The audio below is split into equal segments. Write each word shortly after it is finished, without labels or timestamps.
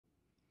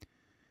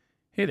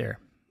Hey there.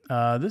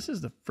 This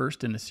is the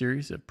first in a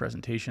series of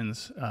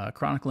presentations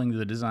chronicling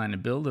the design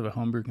and build of a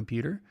homebrew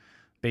computer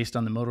based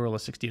on the Motorola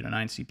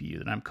 6009 CPU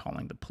that I'm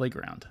calling the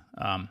Playground.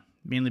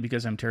 Mainly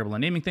because I'm terrible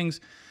at naming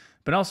things,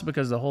 but also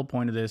because the whole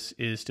point of this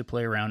is to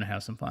play around and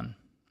have some fun.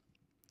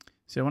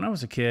 So when I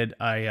was a kid,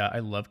 I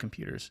loved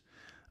computers.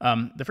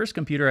 The first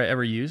computer I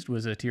ever used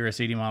was a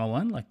TRS-80 Model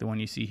 1, like the one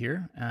you see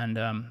here, and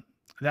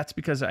that's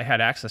because I had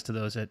access to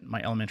those at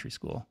my elementary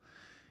school.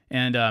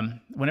 And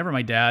whenever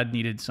my dad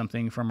needed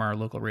something from our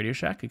local Radio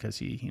Shack, because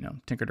he,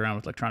 tinkered around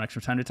with electronics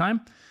from time to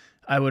time,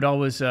 I would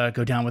always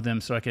go down with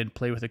him so I could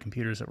play with the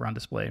computers that were on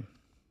display.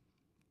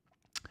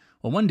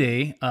 Well, one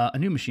day, a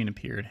new machine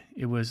appeared.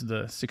 It was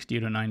the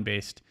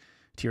 6809-based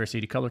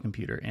TRS-80 color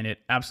computer, and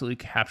it absolutely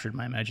captured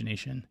my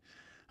imagination.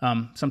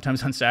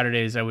 Sometimes on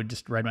Saturdays, I would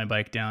just ride my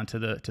bike down to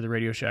the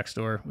Radio Shack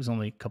store. It was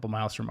only a couple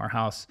miles from our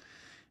house,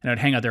 and I'd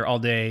hang out there all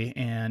day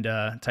and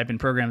type in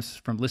programs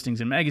from listings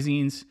in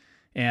magazines,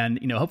 and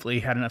hopefully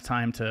had enough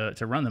time to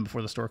run them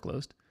before the store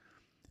closed.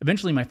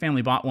 Eventually, my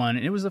family bought one,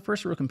 and it was the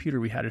first real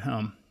computer we had at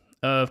home.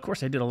 Of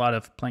course, I did a lot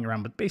of playing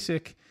around with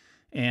BASIC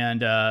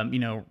and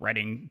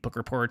writing book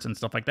reports and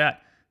stuff like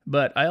that.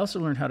 But I also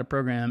learned how to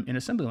program in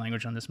assembly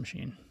language on this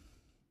machine.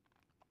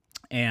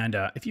 And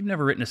if you've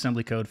never written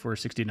assembly code for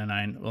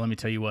 6009, well, let me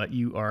tell you what,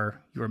 you are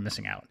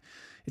missing out.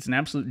 It's an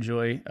absolute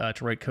joy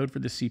to write code for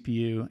this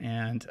CPU,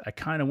 and I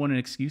kind of want an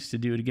excuse to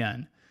do it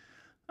again.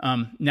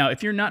 Now,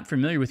 if you're not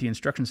familiar with the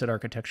instruction set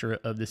architecture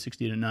of the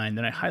 6009,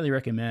 then I highly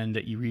recommend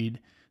that you read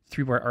the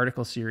 3-part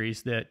article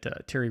series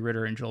that Terry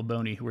Ritter and Joel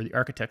Boney, who were the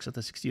architects of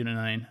the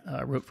 6009,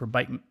 wrote for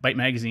Byte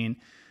magazine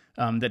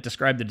that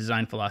described the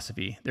design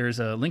philosophy. There's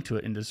a link to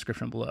it in the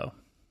description below.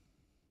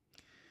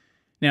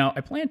 Now, I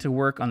plan to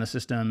work on the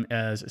system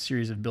as a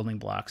series of building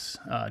blocks,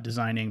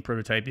 designing,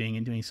 prototyping,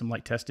 and doing some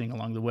light testing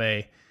along the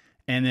way.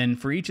 And then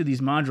for each of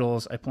these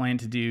modules, I plan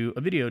to do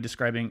a video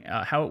describing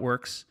how it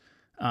works,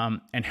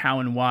 and how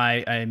and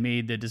why I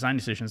made the design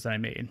decisions that I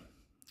made.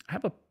 I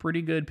have a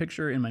pretty good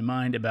picture in my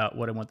mind about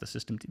what I want the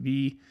system to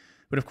be,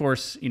 but of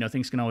course,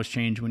 things can always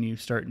change when you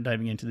start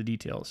diving into the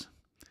details.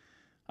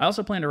 I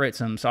also plan to write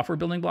some software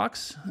building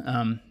blocks,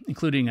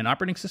 including an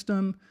operating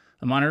system,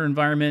 a monitor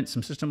environment,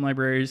 some system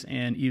libraries,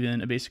 and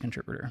even a basic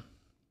interpreter.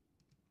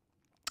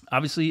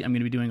 Obviously, I'm going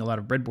to be doing a lot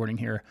of breadboarding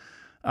here,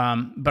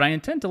 but I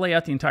intend to lay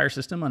out the entire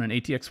system on an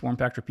ATX form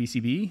factor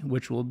PCB,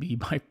 which will be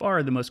by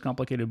far the most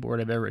complicated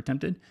board I've ever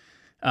attempted.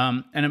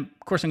 And of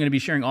course, I'm going to be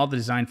sharing all the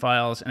design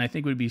files, and I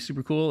think it would be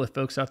super cool if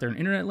folks out there in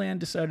internet land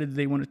decided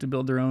they wanted to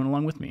build their own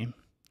along with me.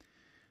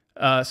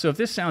 So if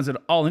this sounds at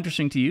all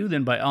interesting to you,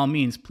 then by all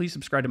means, please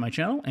subscribe to my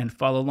channel and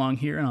follow along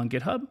here on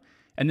GitHub.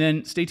 And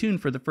then stay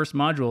tuned for the first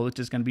module, which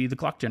is going to be the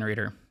clock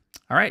generator.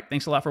 All right,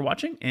 thanks a lot for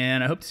watching,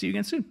 and I hope to see you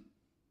again soon.